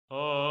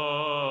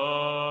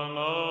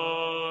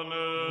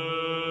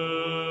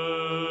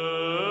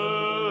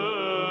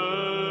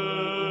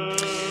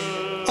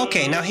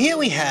Okay, now here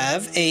we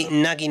have a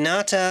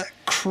Naginata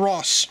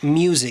cross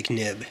music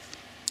nib.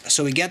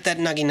 So we get that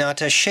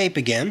Naginata shape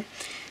again,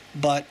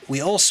 but we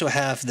also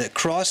have the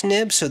cross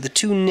nib, so the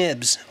two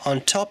nibs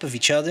on top of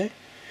each other,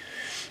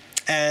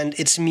 and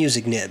it's a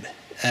music nib.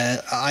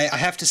 I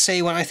have to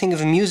say, when I think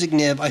of a music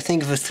nib, I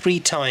think of a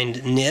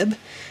three-tined nib,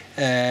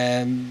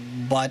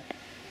 but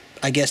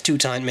I guess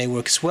two-tined may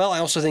work as well. I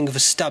also think of a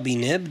stubby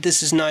nib.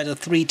 This is neither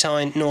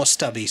three-tined nor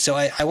stubby, so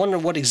I wonder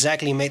what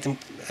exactly made them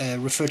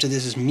refer to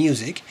this as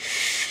music.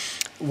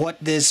 What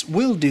this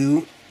will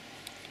do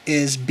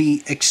is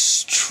be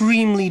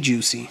extremely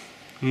juicy.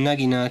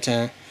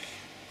 Naginata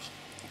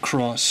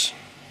cross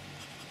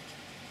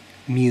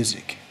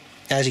music.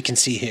 As you can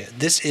see here,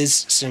 this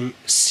is some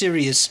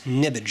serious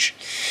nibbage.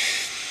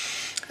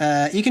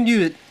 You can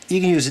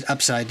use it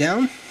upside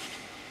down.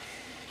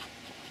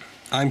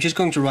 I'm just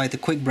going to write the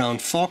quick brown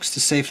fox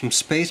to save some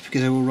space,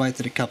 because I will write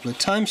it a couple of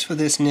times for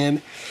this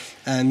nib.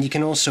 You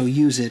can also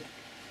use it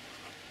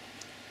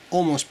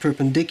almost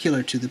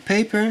perpendicular to the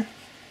paper.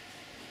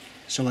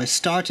 So I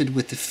started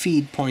with the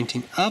feed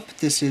pointing up.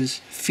 This is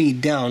feed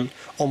down,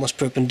 almost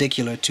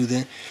perpendicular to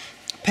the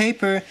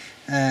paper.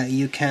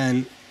 You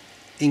can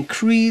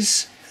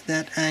increase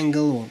that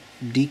angle or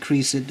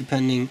decrease it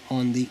depending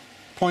on the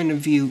point of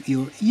view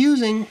you're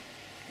using.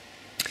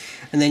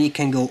 And then you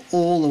can go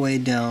all the way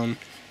down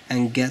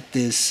and get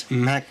this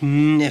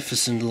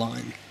magnificent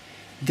line.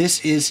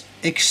 This is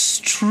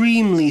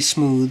extremely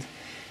smooth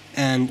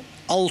and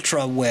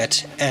ultra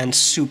wet and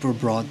super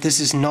broad. This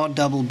is not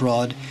double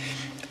broad.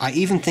 I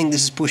even think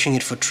this is pushing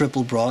it for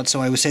triple broad,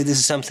 so I would say this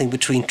is something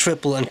between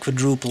triple and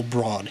quadruple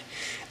broad.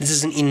 This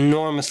is an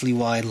enormously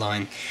wide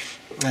line.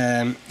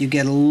 You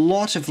get a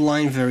lot of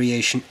line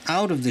variation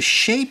out of the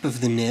shape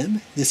of the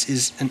nib. This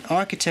is an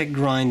architect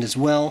grind as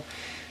well.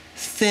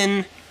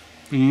 Thin,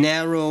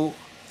 narrow,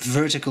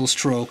 vertical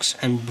strokes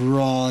and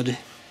broad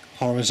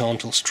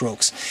horizontal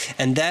strokes,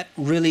 and that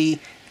really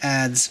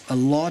adds a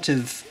lot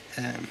of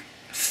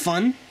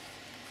fun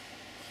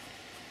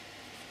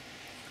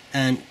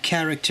and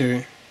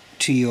character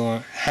to your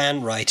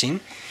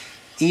handwriting,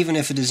 even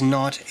if it is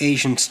not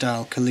Asian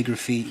style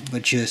calligraphy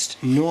but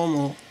just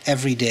normal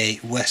everyday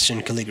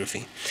Western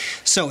calligraphy.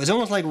 So it's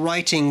almost like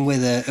writing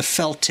with a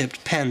felt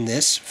tipped pen.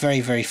 This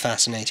very, very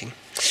fascinating.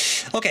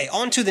 Okay,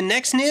 on to the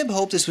next nib.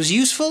 Hope this was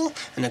useful,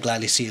 and I'll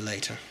gladly see you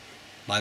later.